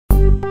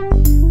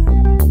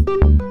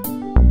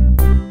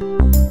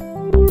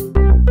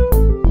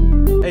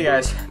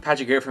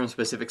Patrick here from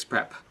Specifix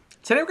Prep.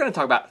 Today we're going to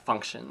talk about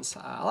functions.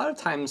 A lot of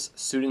times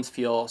students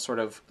feel sort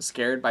of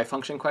scared by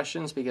function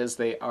questions because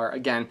they are,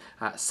 again,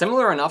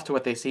 similar enough to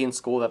what they see in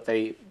school that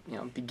they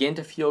begin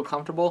to feel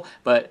comfortable,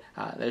 but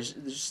there's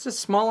just a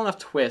small enough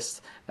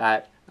twist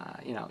that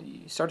you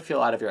start to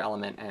feel out of your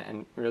element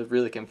and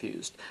really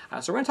confused.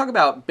 So we're going to talk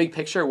about big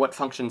picture, what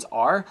functions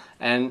are,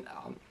 and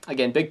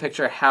again, big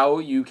picture, how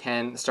you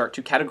can start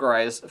to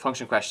categorize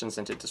function questions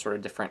into sort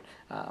of different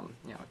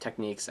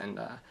techniques and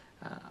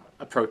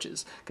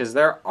approaches, because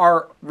there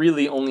are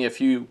really only a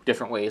few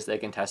different ways they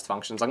can test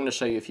functions. I'm going to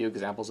show you a few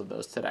examples of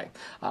those today.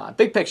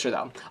 Big picture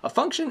though, a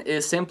function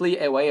is simply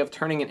a way of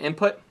turning an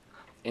input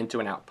into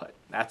an output.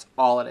 That's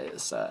all it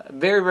is.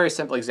 Very, very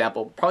simple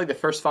example. Probably the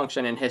first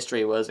function in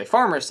history was a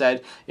farmer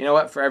said, you know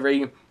what, for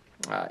every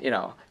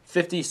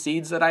 50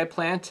 seeds that I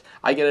plant,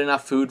 I get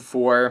enough food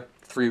for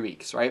 3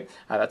 weeks, right?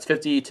 That's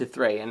 50 to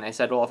 3. And I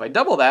said, well, if I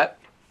double that,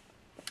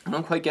 I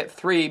don't quite get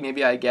 3,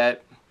 maybe I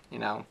get,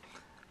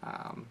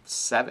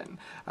 7,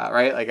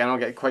 right? Like I don't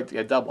get quite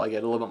a double, I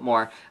get a little bit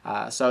more.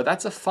 So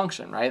that's a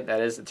function, right? That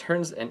is, it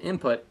turns an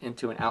input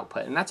into an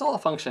output, and that's all a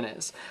function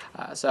is.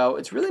 So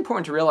it's really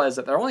important to realize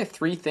that there are only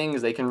 3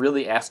 things they can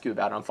really ask you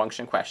about on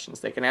function questions.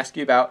 They can ask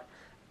you about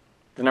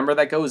the number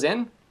that goes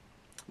in,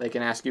 they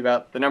can ask you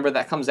about the number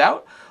that comes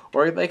out,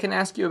 or they can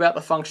ask you about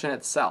the function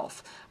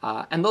itself.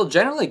 And they'll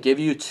generally give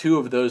you 2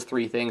 of those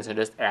 3 things and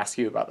just ask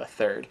you about the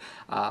third.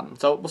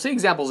 So we'll see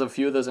examples of a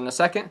few of those in a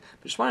second,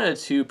 but just wanted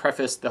to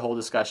preface the whole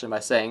discussion by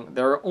saying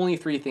there are only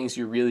 3 things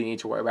you really need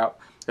to worry about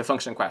the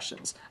function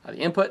questions: the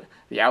input,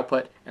 the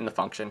output, and the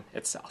function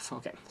itself.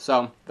 Okay,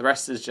 so the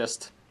rest is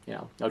just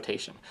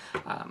notation.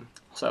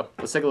 So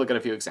let's take a look at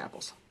a few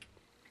examples.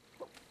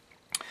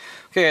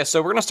 Okay,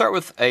 so we're going to start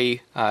with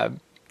a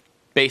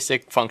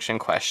basic function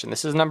question.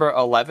 This is number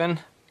 11,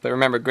 but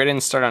remember,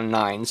 gradients start on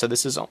 9, so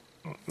this is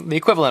the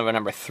equivalent of a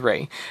number 3.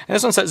 And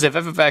this one says if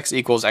f of x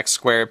equals x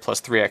squared plus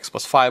 3x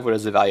plus 5, what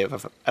is the value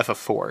of f of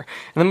 4?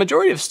 And the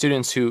majority of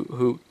students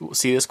who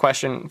see this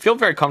question feel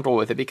very comfortable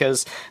with it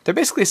because they're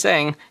basically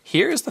saying,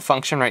 here is the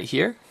function right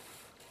here,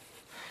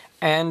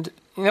 and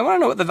they want to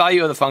know what the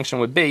value of the function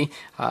would be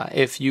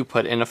if you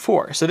put in a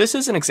 4. So this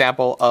is an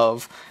example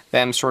of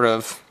them sort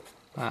of,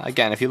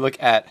 again, if you look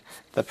at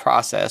the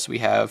process, we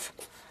have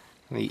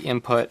the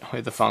input, we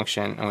have the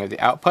function, and we have the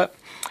output.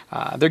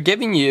 They're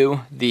giving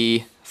you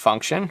the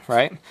function,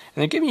 right? And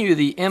they're giving you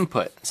the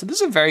input. So this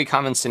is a very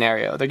common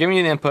scenario. They're giving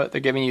you the input, they're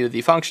giving you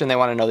the function, they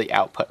want to know the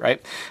output, right?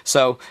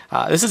 So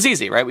this is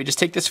easy, right? We just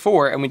take this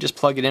 4 and we just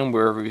plug it in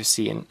wherever we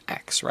see an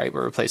x, right?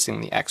 We're replacing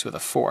the x with a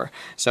 4.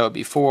 So it'd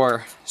be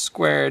 4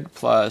 squared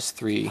plus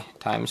 3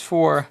 times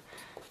 4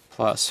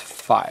 plus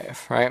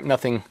 5, right?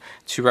 Nothing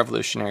too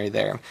revolutionary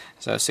there.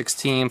 So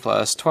 16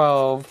 plus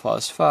 12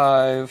 plus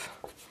 5.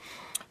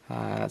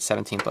 That's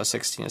 17 plus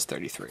 16 is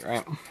 33,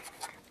 right?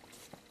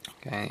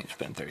 Okay, just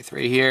put in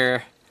 33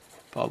 here,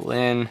 bubble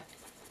in,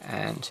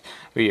 and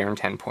we earn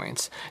 10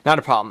 points. Not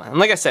a problem. And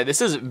like I said, this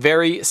is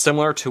very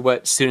similar to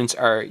what students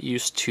are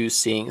used to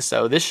seeing,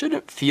 so this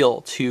shouldn't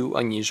feel too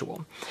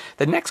unusual.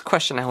 The next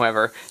question,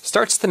 however,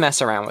 starts to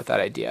mess around with that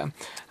idea.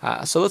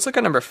 So let's look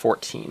at number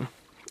 14.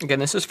 Again,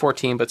 this is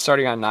 14, but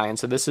starting on 9,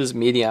 so this is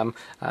medium,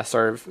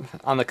 sort of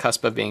on the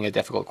cusp of being a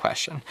difficult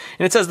question.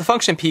 And it says the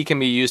function p can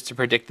be used to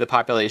predict the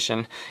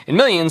population in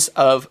millions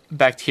of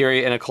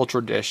bacteria in a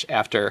cultured dish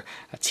after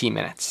t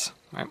minutes.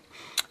 Right?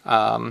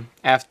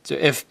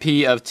 If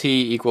p of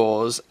t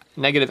equals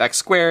negative x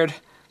squared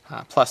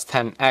plus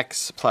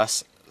 10x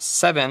plus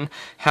 7,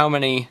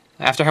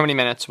 after how many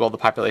minutes will the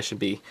population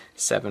be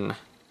 7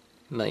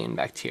 million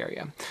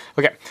bacteria?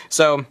 Okay,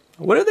 so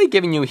what are they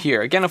giving you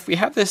here? Again, if we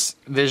have this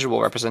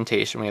visual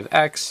representation, we have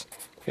x,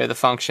 we have the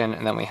function,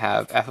 and then we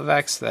have f of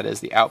x, that is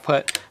the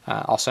output,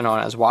 also known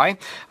as y.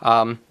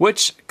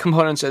 Which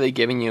components are they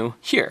giving you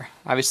here?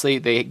 Obviously,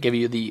 they give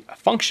you the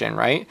function,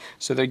 right?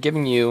 So they're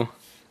giving you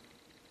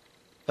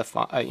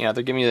they're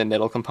giving you the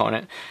middle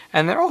component,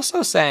 and they're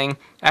also saying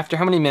after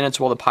how many minutes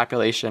will the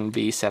population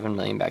be 7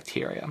 million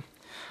bacteria?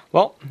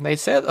 Well, they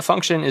said the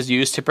function is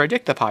used to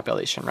predict the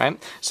population, right?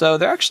 So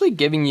they're actually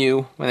giving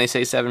you, when they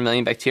say 7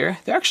 million bacteria,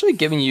 they're actually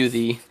giving you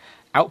the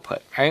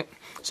output, right?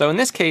 So in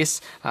this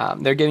case,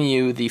 they're giving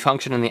you the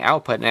function and the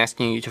output and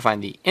asking you to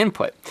find the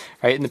input,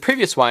 right? In the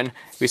previous one,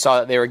 we saw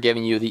that they were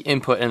giving you the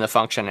input and the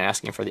function and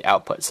asking for the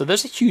output. So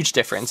there's a huge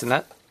difference, and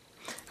that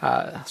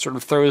sort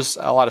of throws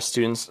a lot of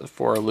students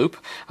for a loop.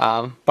 But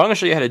I'm going to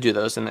show you how to do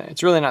those, and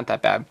it's really not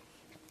that bad.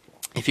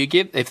 If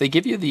they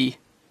give you the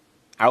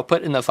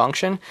output in the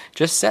function,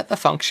 just set the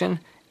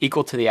function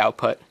equal to the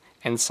output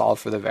and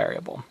solve for the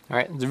variable. All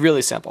right, it's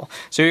really simple.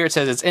 So here it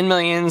says it's in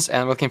millions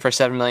and we're looking for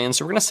 7 million.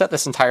 So we're going to set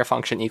this entire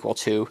function equal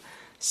to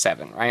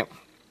 7, right?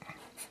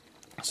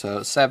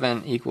 So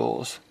 7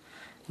 equals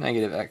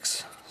negative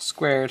x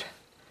squared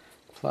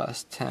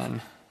plus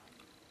 10x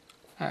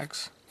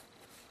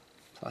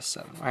plus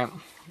 7, right?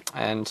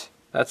 And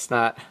that's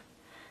not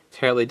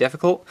terribly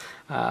difficult.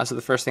 So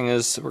the first thing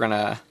is we're going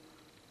to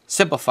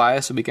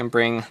simplify so we can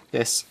bring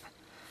this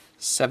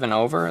 7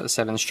 over. The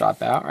 7's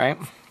drop out, right?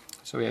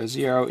 So we have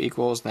 0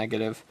 equals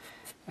negative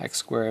x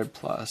squared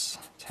plus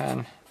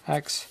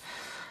 10x.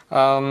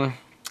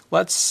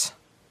 Let's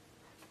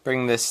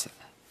bring this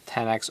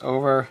 10x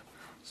over.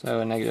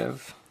 So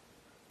negative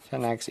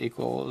 10x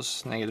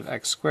equals negative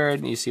x squared.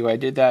 And you see why I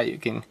did that? You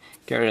can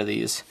get rid of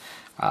these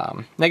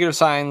negative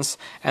signs,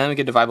 and then we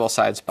can divide both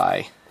sides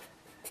by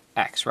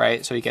x,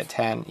 right? So we get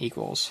 10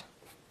 equals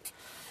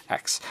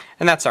x,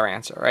 and that's our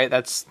answer, right?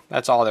 That's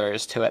all there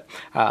is to it,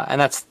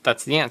 and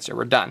that's the answer.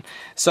 We're done.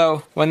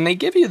 So when they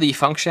give you the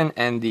function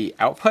and the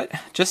output,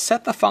 just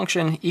set the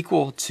function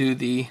equal to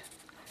the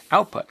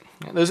output.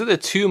 Those are the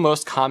two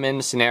most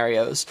common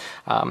scenarios.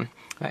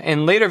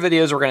 In later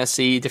videos, we're going to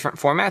see different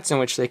formats in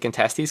which they can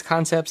test these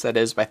concepts, that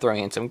is by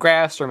throwing in some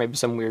graphs or maybe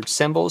some weird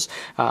symbols.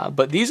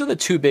 But these are the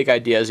two big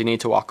ideas you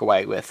need to walk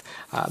away with.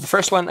 The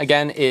first one,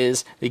 again,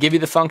 is they give you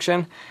the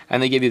function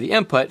and they give you the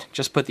input.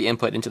 Just put the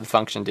input into the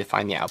function to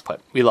find the output.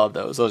 We love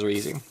those. Those are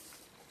easy.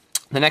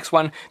 The next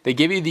one, they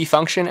give you the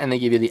function and they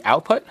give you the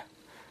output.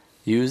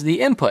 Use the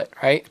input,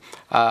 right?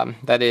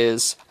 That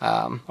is,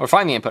 or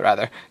find the input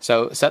rather.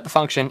 So set the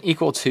function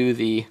equal to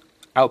the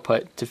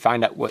output to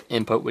find out what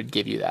input would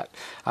give you that.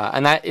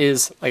 And that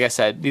is, like I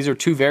said, these are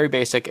two very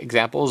basic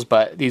examples,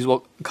 but these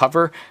will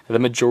cover the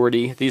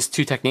majority, these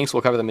two techniques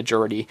will cover the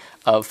majority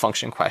of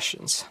function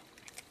questions.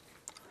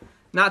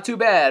 Not too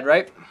bad,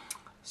 right?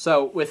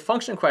 So with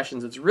function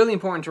questions, it's really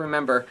important to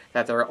remember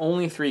that there are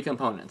only three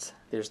components.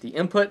 There's the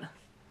input,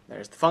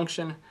 there's the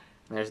function,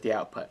 and there's the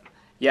output.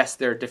 Yes,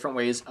 there are different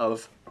ways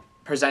of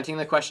presenting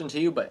the question to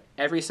you, but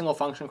every single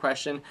function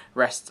question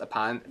rests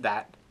upon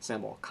that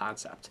simple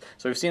concept.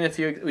 So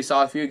we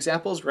saw a few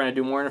examples. We're going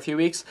to do more in a few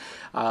weeks,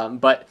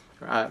 but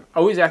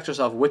always ask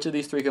yourself, which of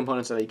these three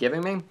components are they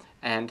giving me,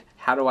 and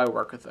how do I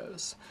work with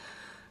those?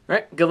 All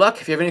right, good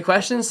luck. If you have any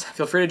questions,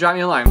 feel free to drop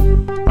me a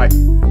line.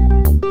 Bye.